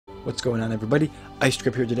What's going on, everybody?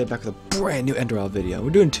 IcedCrab here today, back with a brand new Enderal video.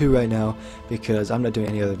 We're doing 2 right now because I'm not doing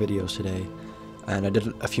any other videos today, and I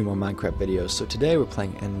did a few more Minecraft videos. So today we're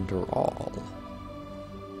playing Enderal,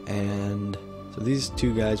 and so these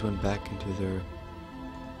 2 guys went back into their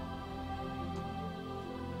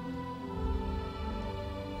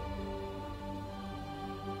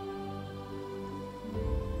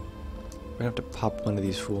we're gonna have to pop one of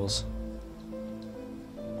these fools.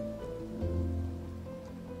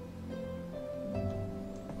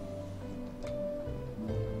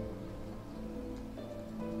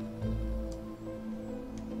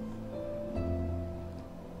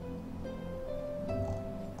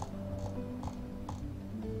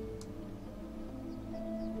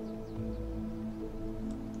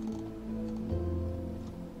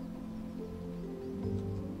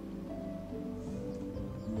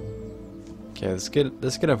 Okay,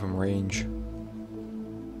 let's get up from range.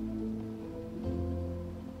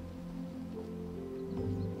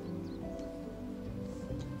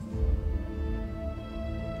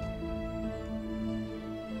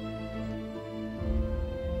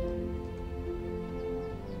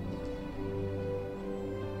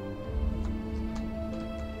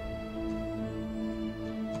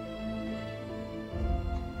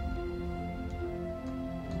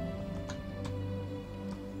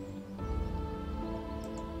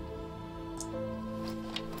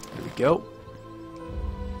 Go.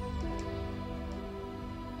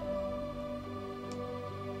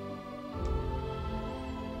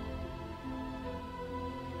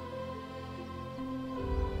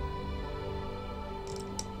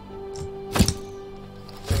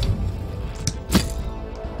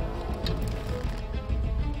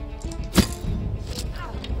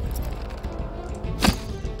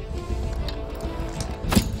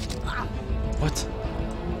 What?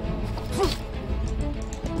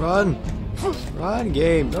 Run! Run,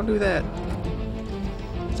 game! Don't do that!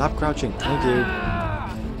 Stop crouching. Thank you.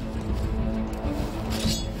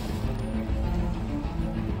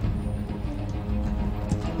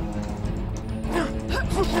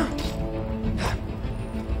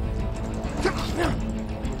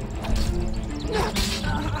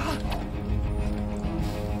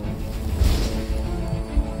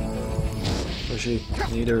 Where's she?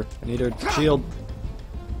 I need her. I need her shield.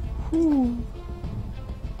 Whew.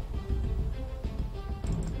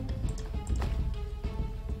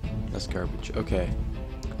 That's garbage. Okay.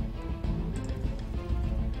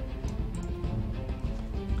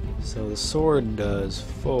 So the sword does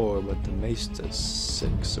 4, but the mace does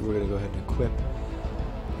 6. So we're gonna go ahead and equip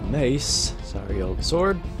mace. Sorry, old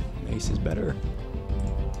sword. Mace is better.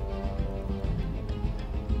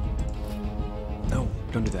 No,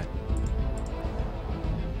 don't do that.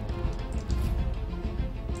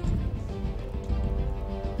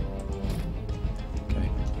 Okay,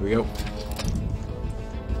 here we go.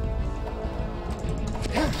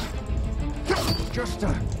 Just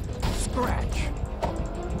a scratch.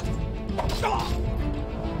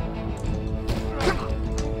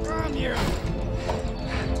 Come here.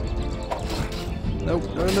 No,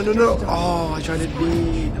 no, no, no, no. Oh, I tried to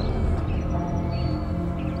beat.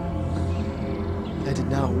 That did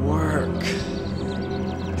not work.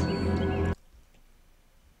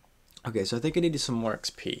 Okay, so I think I needed some more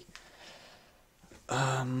XP.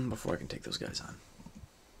 Before I can take those guys on.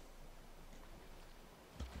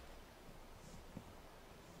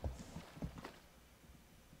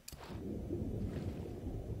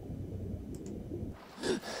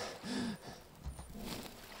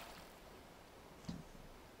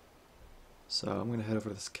 So I'm going to head over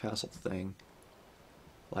to this castle thing,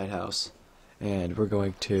 lighthouse, and we're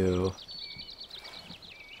going to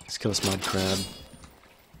let's kill this mud crab.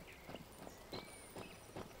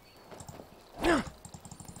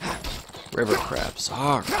 River crabs.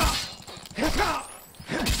 Ah.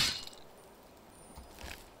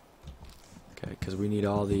 Okay, because we need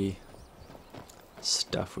all the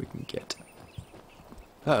stuff we can get.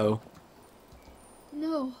 Uh-oh.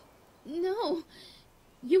 No, no.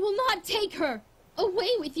 You will not take her!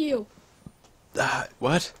 Away with you!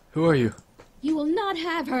 What? Who are you? You will not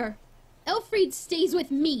have her! Elfried stays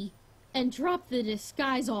with me! And drop the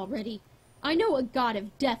disguise already. I know a god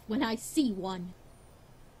of death when I see one.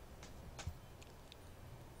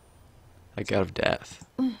 A god of death.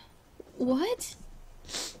 What?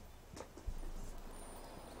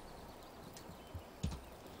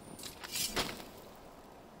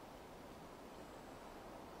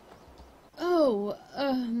 Oh,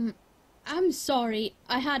 I'm sorry.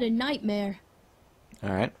 I had a nightmare.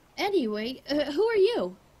 Alright. Anyway, who are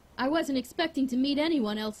you? I wasn't expecting to meet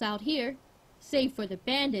anyone else out here. Save for the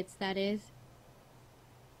bandits, that is.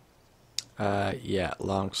 Yeah,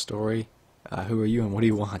 long story. Who are you and what do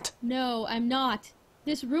you want? No, I'm not.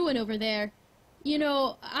 This ruin over there. You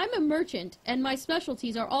know, I'm a merchant, and my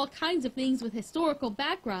specialties are all kinds of things with historical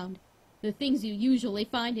background. The things you usually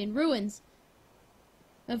find in ruins.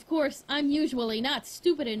 Of course, I'm usually not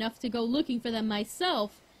stupid enough to go looking for them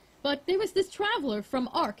myself, but there was this traveler from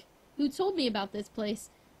Ark who told me about this place,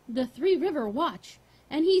 the Three River Watch,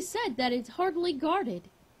 and he said that it's hardly guarded.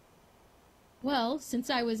 Well, since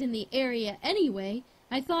I was in the area anyway,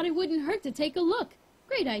 I thought it wouldn't hurt to take a look.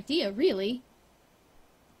 Great idea, really.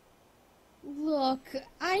 Look,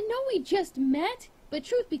 I know we just met, but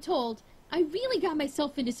truth be told, I really got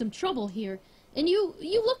myself into some trouble here, and you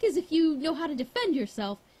look as if you know how to defend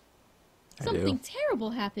yourself. Something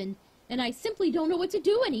terrible happened, and I simply don't know what to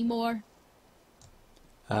do anymore.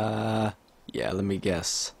 Yeah, let me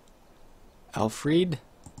guess. Alfred?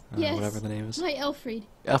 Yes, whatever the name is. my Elfried.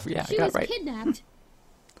 Alfred, yeah, She I got was it right. kidnapped.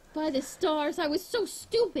 By the stars, I was so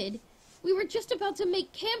stupid. We were just about to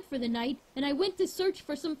make camp for the night, and I went to search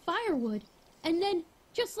for some firewood. And then,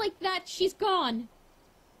 just like that, she's gone.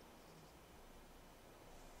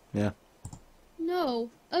 Yeah.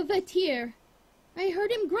 No, a Vatir. I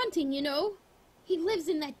heard him grunting, you know. He lives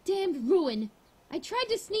in that damned ruin. I tried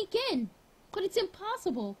to sneak in, but it's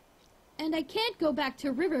impossible. And I can't go back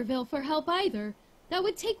to Riverville for help either. That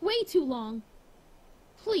would take way too long.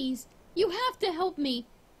 Please, you have to help me.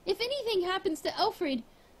 If anything happens to Alfred,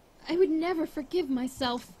 I would never forgive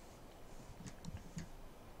myself.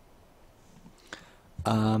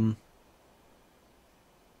 Yeah,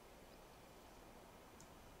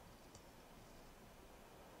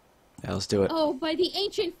 let's do it. Oh, by the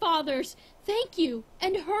ancient fathers, thank you,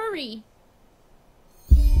 and hurry.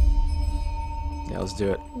 Yeah, let's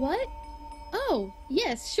do it. What? Oh,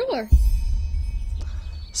 yes, sure.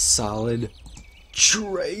 Solid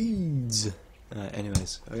trades.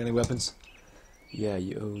 Anyways, I got any weapons? Yeah,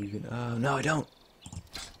 you can. Oh no, I don't.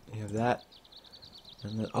 You have that.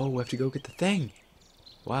 And then, oh, we have to go get the thing.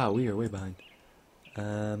 Wow, we are way behind.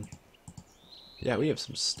 Yeah, we have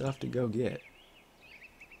some stuff to go get.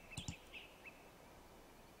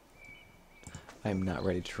 I am not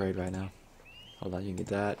ready to trade right now. Hold on, you can get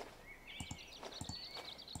that.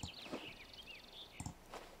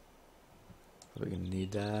 We're gonna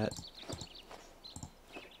need that.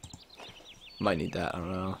 Might need that, I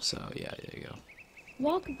don't know. So, yeah, there you go.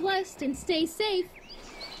 Walk blessed and stay safe.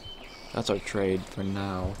 That's our trade for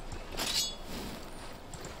now.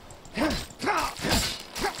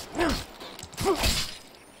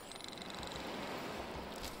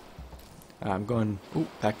 I'm going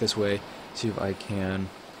back this way, see if I can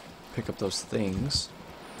pick up those things.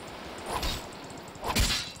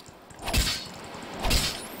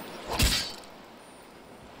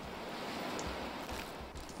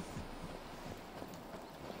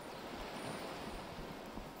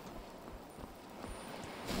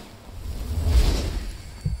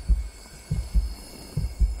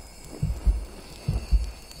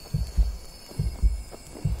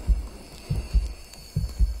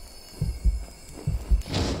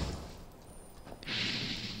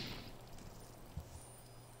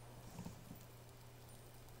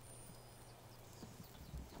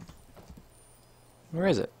 Where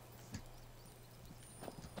is it?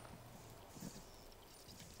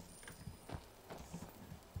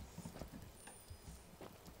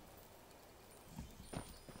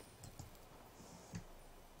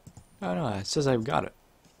 Oh no, it says I've got it.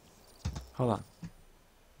 Hold on.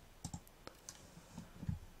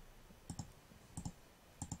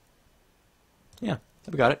 Yeah,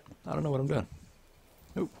 I've got it. I don't know what I'm doing.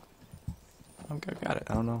 Nope. I've got it.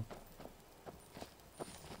 I don't know.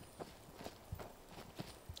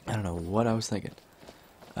 I don't know what I was thinking.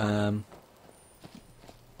 So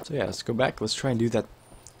yeah, let's go back. Let's try and do that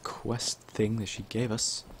quest thing that she gave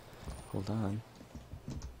us. Hold on.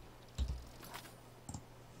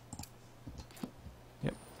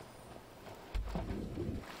 Yep.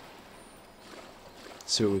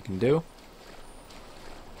 See what we can do.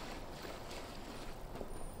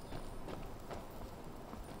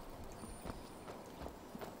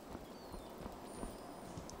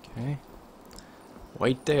 Okay.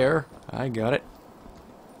 Wait there. I got it.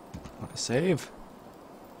 Want to save?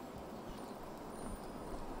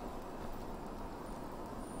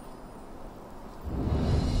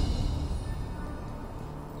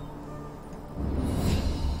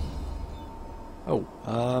 Oh,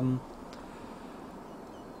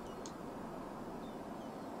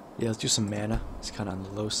 yeah, let's do some mana. It's kind of on the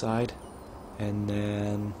low side. And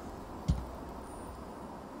then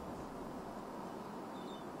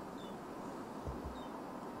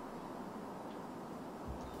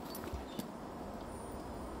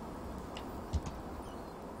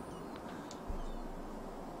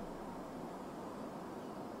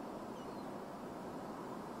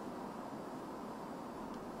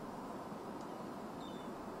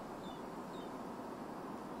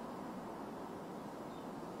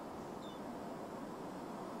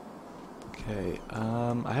Okay,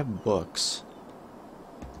 I have books.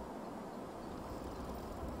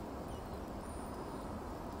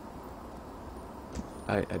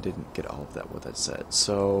 I didn't get all of that, what that said,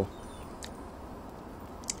 so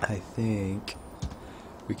I think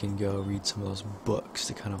we can go read some of those books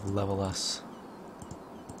to kind of level us.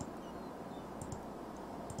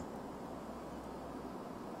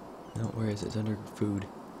 No, where is it? It's under food.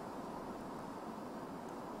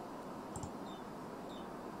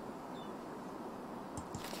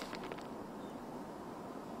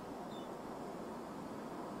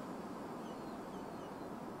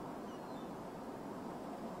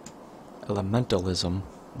 Elementalism.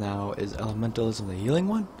 Now, is elementalism the healing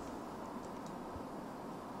one?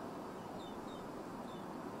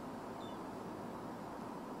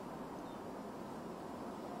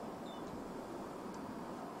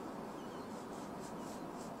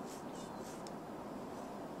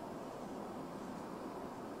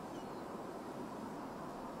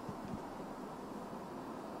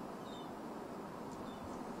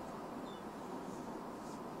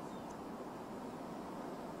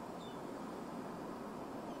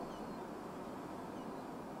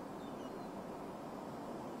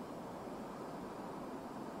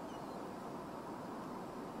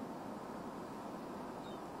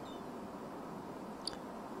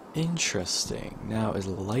 Interesting. Now, is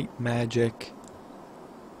light magic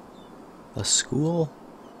a school?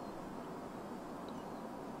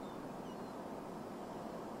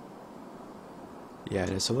 Yeah, it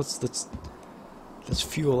is. So let's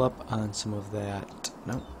fuel up on some of that.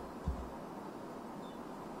 Nope.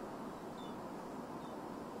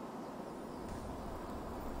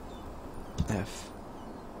 F.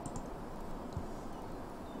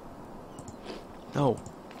 No.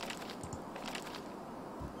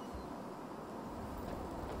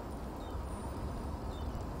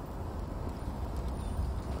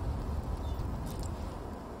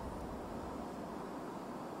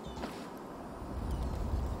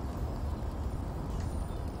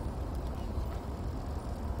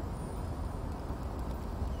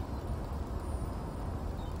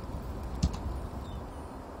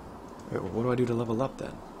 Wait, what do I do to level up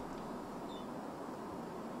then?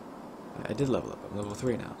 I did level up. I'm level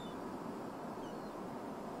 3 now.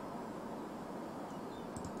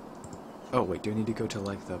 Oh wait, do I need to go to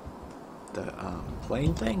like the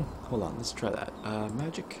plane thing? Hold on, let's try that.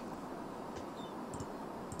 Magic.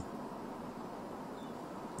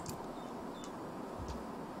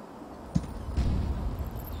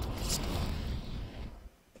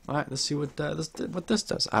 All right, let's see what this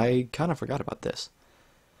does. I kind of forgot about this,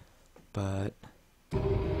 but.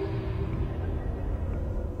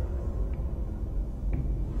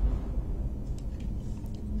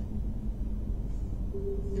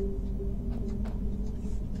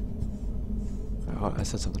 Oh, I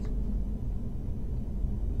said something.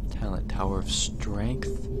 Talent, Tower of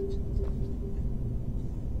Strength.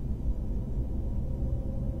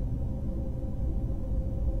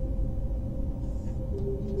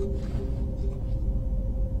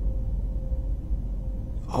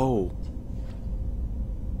 Oh.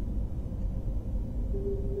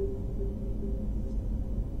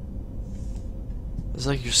 It's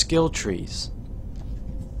like your skill trees.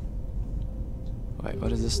 Wait,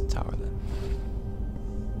 what is this tower then?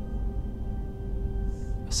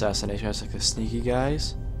 Assassination, that's like the sneaky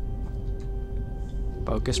guys.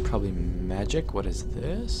 Focus, probably magic. What is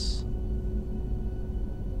this?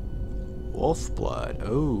 Wolf blood.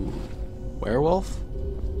 Oh. Werewolf?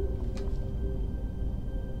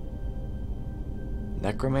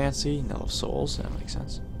 Necromancy? No souls? That makes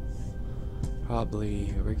sense.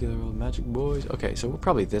 Probably regular old magic boys. Okay, so we're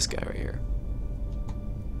probably this guy right here.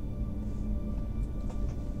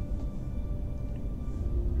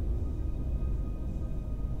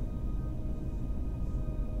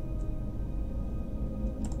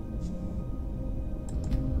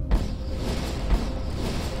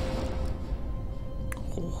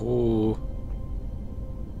 Oh,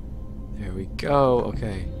 there we go.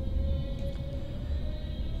 Okay.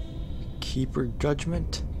 Keeper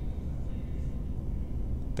Judgment.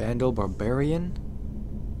 Vandal Barbarian.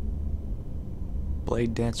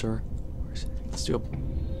 Blade Dancer. Where's it? Let's do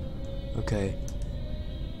a. Okay.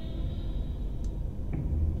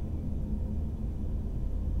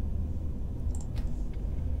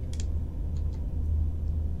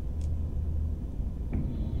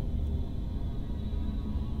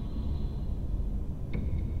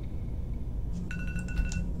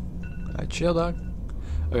 Chill, dog.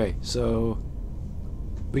 Okay, so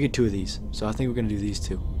we get 2 of these. So I think we're gonna do these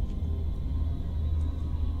 2.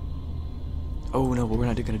 Oh no, but we're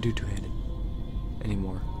not gonna do 2-handed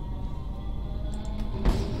anymore.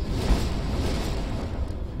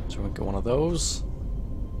 So we'll get one of those.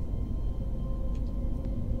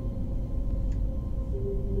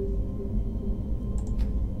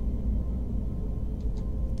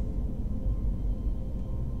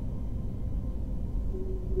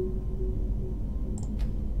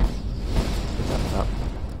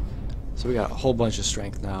 So we got a whole bunch of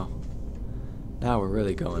strength now. Now we're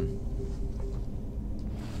really going.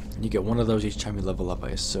 And you get one of those each time you level up, I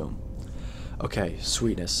assume. Okay,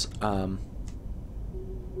 sweetness.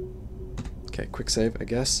 Okay, quick save, I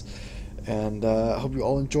guess. And I hope you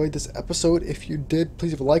all enjoyed this episode. If you did,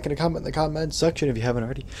 please leave a like and a comment in the comment section. If you haven't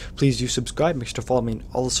already, please do subscribe. Make sure to follow me on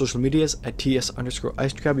all the social medias at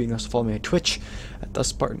ts_IcedCrab. You can also follow me on Twitch at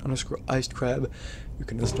 @thespartan_IcedCrab. You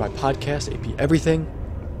can listen to my podcast, AP Everything.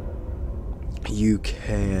 You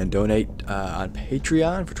can donate on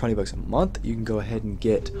Patreon for $20 a month. You can go ahead and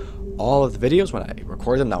get all of the videos when I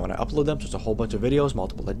record them, not when I upload them. So it's a whole bunch of videos,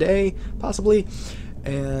 multiple a day, possibly.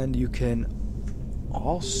 And you can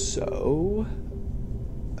also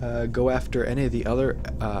go after any of the other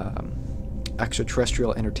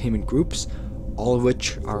extraterrestrial entertainment groups, all of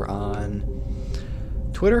which are on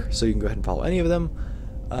Twitter. So you can go ahead and follow any of them.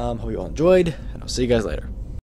 Hope you all enjoyed, and I'll see you guys later.